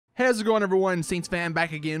Hey, how's it going, everyone? Saintsfan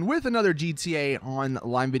back again with another GTA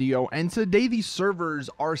Online video, and today the servers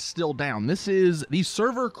are still down. This is the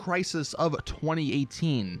server crisis of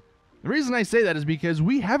 2018. The reason I say that is because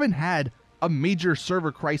we haven't had a major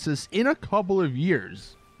server crisis in a couple of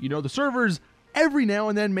years. You know, the servers every now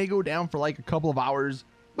and then may go down for like a couple of hours,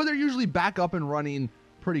 but they're usually back up and running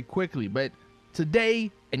pretty quickly. But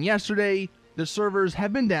today and yesterday, the servers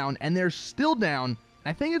have been down, and they're still down.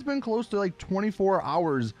 I think it's been close to like 24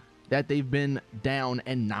 hours that they've been down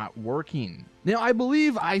and not working. Now, I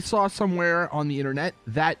believe I saw somewhere on the internet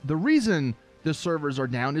that the reason the servers are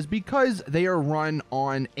down is because they are run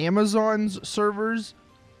on Amazon's servers,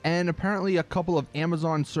 and apparently a couple of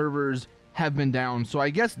Amazon servers have been down. So I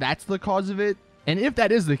guess that's the cause of it. And if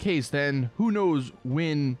that is the case, then who knows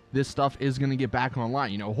when this stuff is going to get back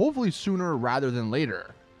online. You know, hopefully sooner rather than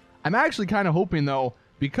later. I'm actually kind of hoping, though,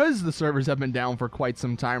 because the servers have been down for quite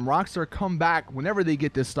some time, Rockstar come back whenever they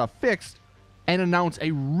get this stuff fixed and announce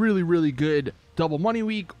a really good double money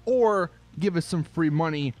week, or give us some free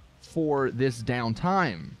money for this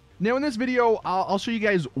downtime. Now, in this video, I'll show you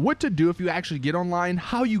guys what to do if you actually get online,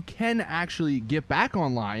 how you can actually get back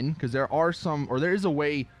online, because there is a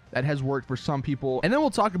way that has worked for some people, and then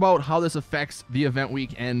we'll talk about how this affects the event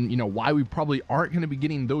week and, you know, why we probably aren't going to be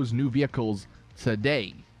getting those new vehicles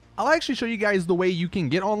today. I'll actually show you guys the way you can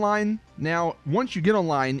get online. Now, once you get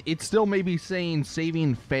online, it still may be saying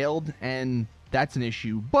saving failed, and that's an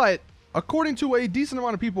issue. But according to a decent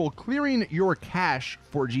amount of people, clearing your cache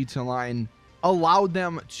for GTA Online allowed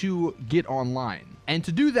them to get online. And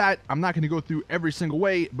to do that, I'm not going to go through every single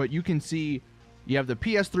way, but you can see you have the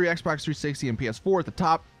PS3, Xbox 360, and PS4 at the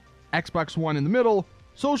top, Xbox One in the middle,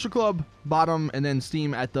 Social Club bottom, and then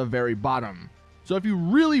Steam at the very bottom. So if you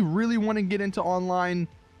really want to get into online,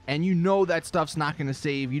 and you know that stuff's not going to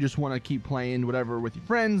save, you just want to keep playing whatever with your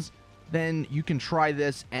friends, then you can try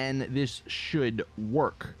this, and this should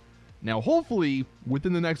work. Now, hopefully,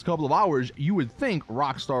 within the next couple of hours, you would think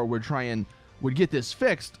Rockstar would get this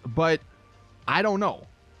fixed, but I don't know.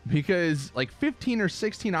 Because like 15 or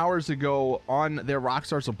 16 hours ago on their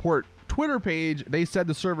Rockstar support Twitter page, they said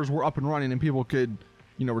the servers were up and running and people could,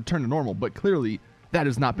 you know, return to normal, but clearly that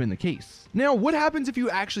has not been the case. Now, what happens if you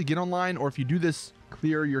actually get online, or if you do this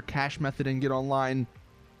clear your cache method and get online?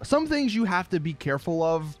 Some things you have to be careful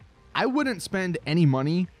of. I wouldn't spend any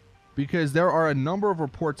money, because there are a number of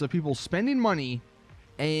reports of people spending money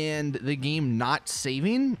and the game not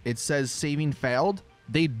saving. It says saving failed.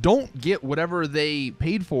 They don't get whatever they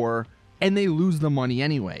paid for, and they lose the money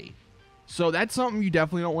anyway. So that's something you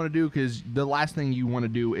definitely don't want to do, because the last thing you want to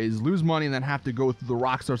do is lose money and then have to go through the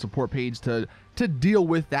Rockstar support page to deal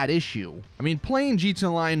with that issue. I mean, playing GTA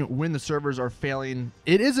Online when the servers are failing,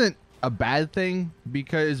 it isn't a bad thing,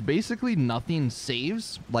 because basically nothing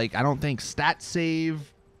saves. Like, I don't think stats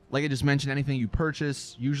save. Like I just mentioned, anything you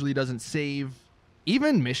purchase usually doesn't save.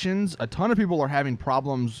 Even missions, a ton of people are having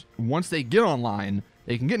problems once they get online.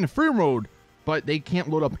 They can get into free mode, but they can't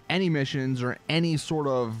load up any missions or any sort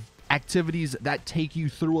of activities that take you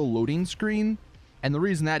through a loading screen. And the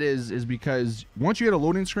reason that is because once you hit a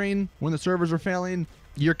loading screen when the servers are failing,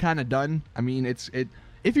 you're kind of done. I mean, if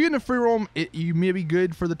you get into free roam, you may be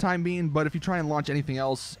good for the time being, but if you try and launch anything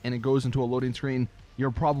else and it goes into a loading screen,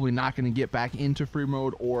 you're probably not going to get back into free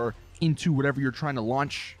mode or into whatever you're trying to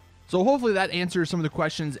launch. So hopefully that answers some of the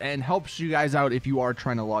questions and helps you guys out if you are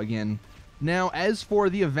trying to log in. Now, as for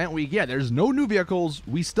the event week, yeah, there's no new vehicles.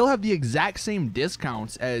 We still have the exact same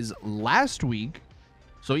discounts as last week.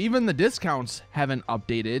 So even the discounts haven't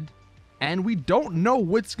updated, and we don't know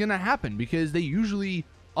what's going to happen, because they usually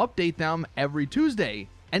update them every Tuesday.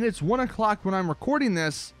 And it's 1 o'clock when I'm recording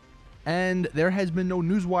this, and there has been no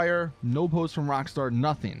newswire, no post from Rockstar,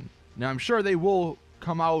 nothing. Now, I'm sure they will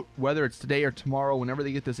come out, whether it's today or tomorrow, whenever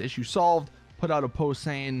they get this issue solved, put out a post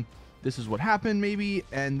saying this is what happened maybe,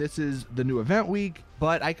 and this is the new event week.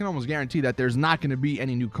 But I can almost guarantee that there's not going to be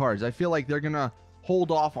any new cars. I feel like they're going to hold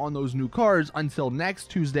off on those new cars until next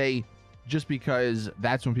Tuesday, just because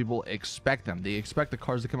that's when people expect them. They expect the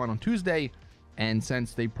cars to come out on Tuesday, and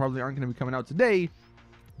since they probably aren't going to be coming out today,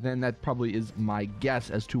 then that probably is my guess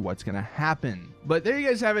as to what's going to happen. But there you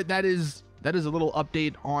guys have it. That is a little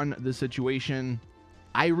update on the situation.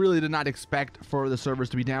 I really did not expect for the servers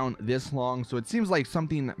to be down this long, so it seems like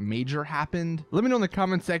something major happened. Let me know in the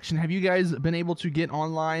comment section, have you guys been able to get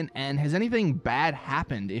online, and has anything bad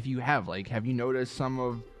happened? If you have, like, have you noticed some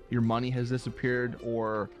of your money has disappeared,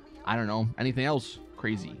 or I don't know, anything else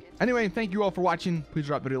crazy? Anyway, thank you all for watching. Please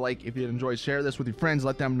drop a video like if you did enjoy, share this with your friends,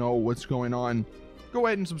 let them know what's going on. Go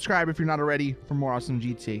ahead and subscribe if you're not already for more awesome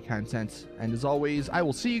GTA content. And as always, I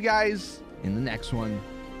will see you guys in the next one.